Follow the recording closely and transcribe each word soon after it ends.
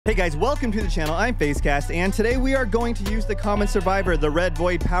Hey guys, welcome to the channel. I'm Facecast, and today we are going to use the common survivor, the red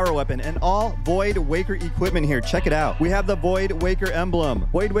Void power weapon, and all Voidwaker equipment here. Check it out. We have the Voidwaker emblem,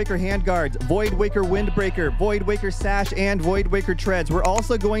 Voidwaker handguards, Voidwaker windbreaker, Voidwaker sash, and Voidwaker treads. We're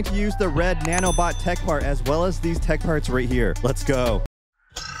also going to use the red nanobot tech part, as well as these tech parts right here. Let's go.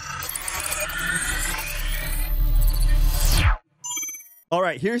 All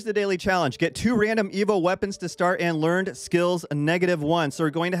right, here's the daily challenge. Get 2 random Evo weapons to start and learned skills -1. So we're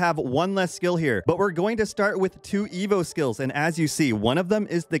going to have 1 less skill here, but we're going to start with 2 Evo skills. And as you see, one of them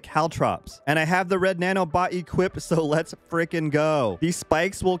is the Caltrops. And I have the red nanobot equipped, so let's frickin' go. These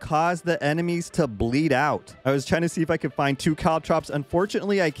spikes will cause the enemies to bleed out. I was trying to see if I could find 2 Caltrops.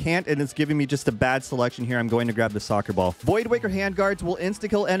 Unfortunately, I can't, and it's giving me just a bad selection here. I'm going to grab the soccer ball. Voidwaker handguards will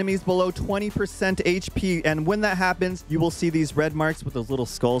insta-kill enemies below 20% HP. And when that happens, you will see these red marks with those little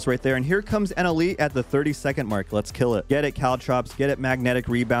skulls right there. And here comes an elite at the 30-second mark. Let's kill it. Get it, Caltrops. Get it, magnetic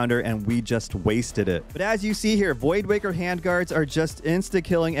rebounder. And we just wasted it. But as you see here, Voidwaker handguards are just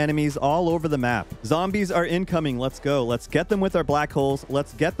insta-killing enemies all over the map. Zombies are incoming. Let's go. Let's get them with our black holes.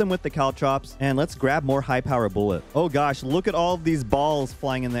 Let's get them with the Caltrops. And let's grab more high power bullet. Oh gosh, look at all of these balls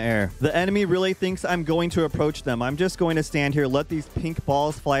flying in the air. The enemy really thinks I'm going to approach them. I'm just going to stand here, let these pink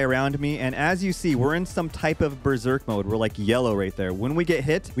balls fly around me. And as you see, we're in some type of berserk mode. We're like yellow right there. When we get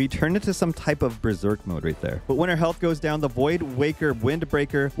hit, we turn into some type of berserk mode right there. But when our health goes down, the Voidwaker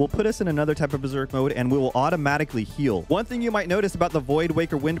windbreaker will put us in another type of berserk mode, and we will automatically heal. One thing you might notice about the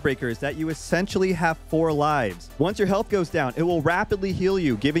Voidwaker windbreaker is that you essentially have 4 lives. Once your health goes down, it will rapidly heal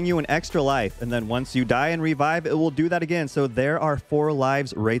you, giving you an extra life. And then once you die and revive, it will do that again. So there are 4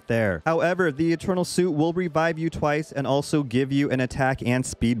 lives right there. However, the Eternal Suit will revive you twice and also give you an attack and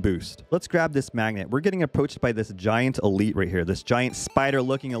speed boost. Let's grab this magnet. We're getting approached by this giant elite right here, this giant spider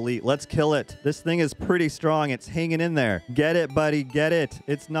looking elite. Let's kill it. This thing is pretty strong. It's hanging in there. Get it, buddy. Get it.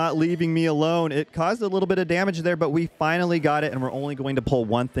 It's not leaving me alone. It caused a little bit of damage there, but we finally got it, and we're only going to pull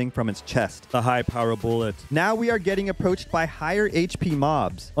 1 thing from its chest, the high power bullet. Now we are getting approached by higher HP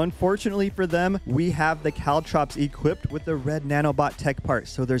mobs. Unfortunately for them, we have the Caltrops equipped with the red nanobot tech part,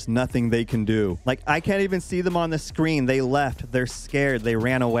 so there's nothing they can do. Like, I can't even see them on the screen. They left. They're scared. They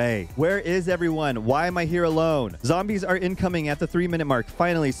ran away. Where is everyone? Why am I here alone? Zombies are incoming at the 3-minute mark.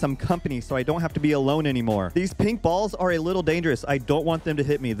 Finally, some company, so I don't have to be alone anymore. These pink balls are a little dangerous. I don't want them to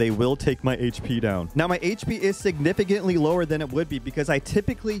hit me. They will take my HP down. Now, my HP is significantly lower than it would be because I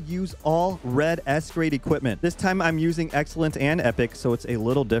typically use all red S-grade equipment. This time, I'm using excellent and epic, so it's a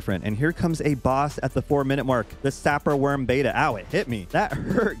little different. And here comes a boss at the 4-minute mark, the sapper worm beta. Ow, it hit me. That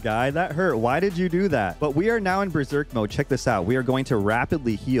hurt, guy. That hurt. Why did you do that? But we are now in berserk mode. Check this out. We are going to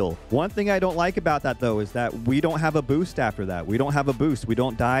rapidly heal. One thing I don't like about that, though, is that we don't have a boost after that. We don't have a boost. We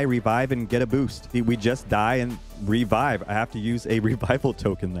don't die, revive, and get a boost. We just die and revive. I have to use a revival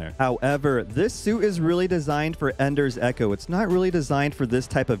token there. However, this suit is really designed for Ender's Echo. It's not really designed for this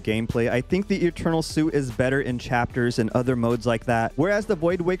type of gameplay. I think the Eternal Suit is better in chapters and other modes like that, whereas the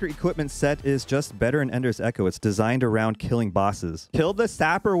Voidwaker equipment set is just better in Ender's Echo. It's designed around killing bosses. Killed the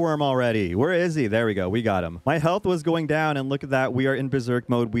sapper worm already. Where is he? There we go. We got him. My health was going down, and look at that. We are in berserk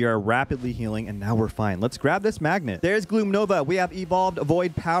mode. We are rapidly healing, and now we're fine. Let's grab this magnet. There's Gloom Nova. We have evolved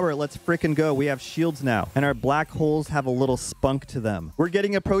Void power. Let's frickin' go. We have shields now, and our black holes have a little spunk to them. We're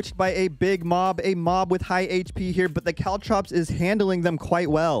getting approached by a big mob, a mob with high HP here, but the Caltrops is handling them quite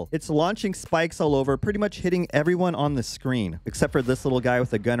well. It's launching spikes all over, pretty much hitting everyone on the screen, except for this little guy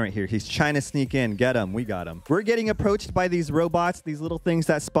with a gun right here. He's trying to sneak in. Get him. We got him. We're getting approached by these robots, these little things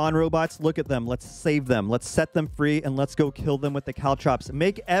that spawn robots. Look at them. Let's save them. Let's set them free, and let's go kill them with the Caltrops.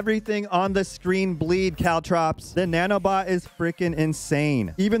 Make everything on the screen bleed, Caltrops. The nanobot is freaking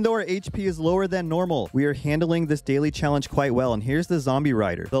insane. Even though our HP is lower than normal, we are handling this daily challenge quite well. And here's the zombie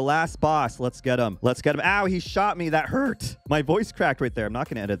rider, the last boss. Let's get him. Let's get him. Ow, he shot me. That hurt. My voice cracked right there. I'm not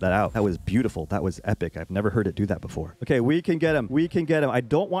going to edit that out. That was beautiful. That was epic. I've never heard it do that before. Okay, we can get him. We can get him. I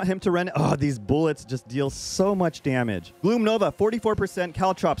don't want him to run. Oh, these bullets just deal so much damage. Gloom Nova, 44%,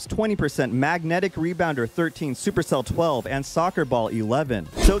 Caltrops, 20%, Magnetic Rebounder, 13, Supercell, 12, and Soccer Ball, 11.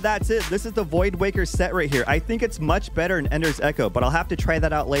 So that's it. This is the Voidwaker set right here. I think it's much better in Ender's Echo, but I'll have to try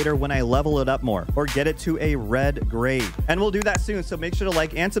that out later when I level it up more or get it to a red grade. And we'll do that soon, so make sure to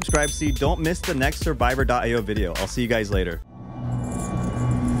like and subscribe so you don't miss the next Survivor.io video. I'll see you guys later.